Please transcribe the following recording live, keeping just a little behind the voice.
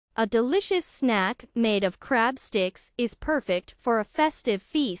A delicious snack made of crab sticks is perfect for a festive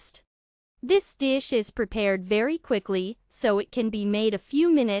feast. This dish is prepared very quickly, so it can be made a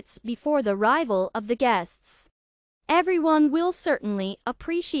few minutes before the arrival of the guests. Everyone will certainly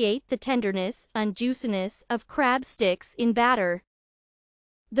appreciate the tenderness and juiciness of crab sticks in batter.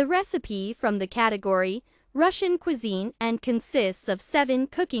 The recipe from the category Russian cuisine and consists of 7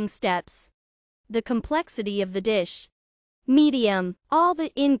 cooking steps. The complexity of the dish. Medium. All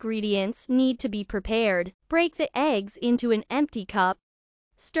the ingredients need to be prepared. Break the eggs into an empty cup.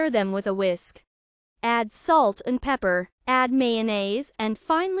 Stir them with a whisk. Add salt and pepper. Add mayonnaise and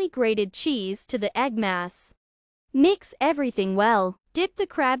finely grated cheese to the egg mass. Mix everything well. Dip the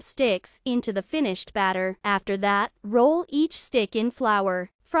crab sticks into the finished batter. After that, roll each stick in flour.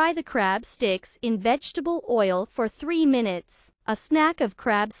 Fry the crab sticks in vegetable oil for 3 minutes. A snack of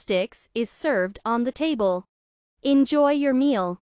crab sticks is served on the table. Enjoy your meal.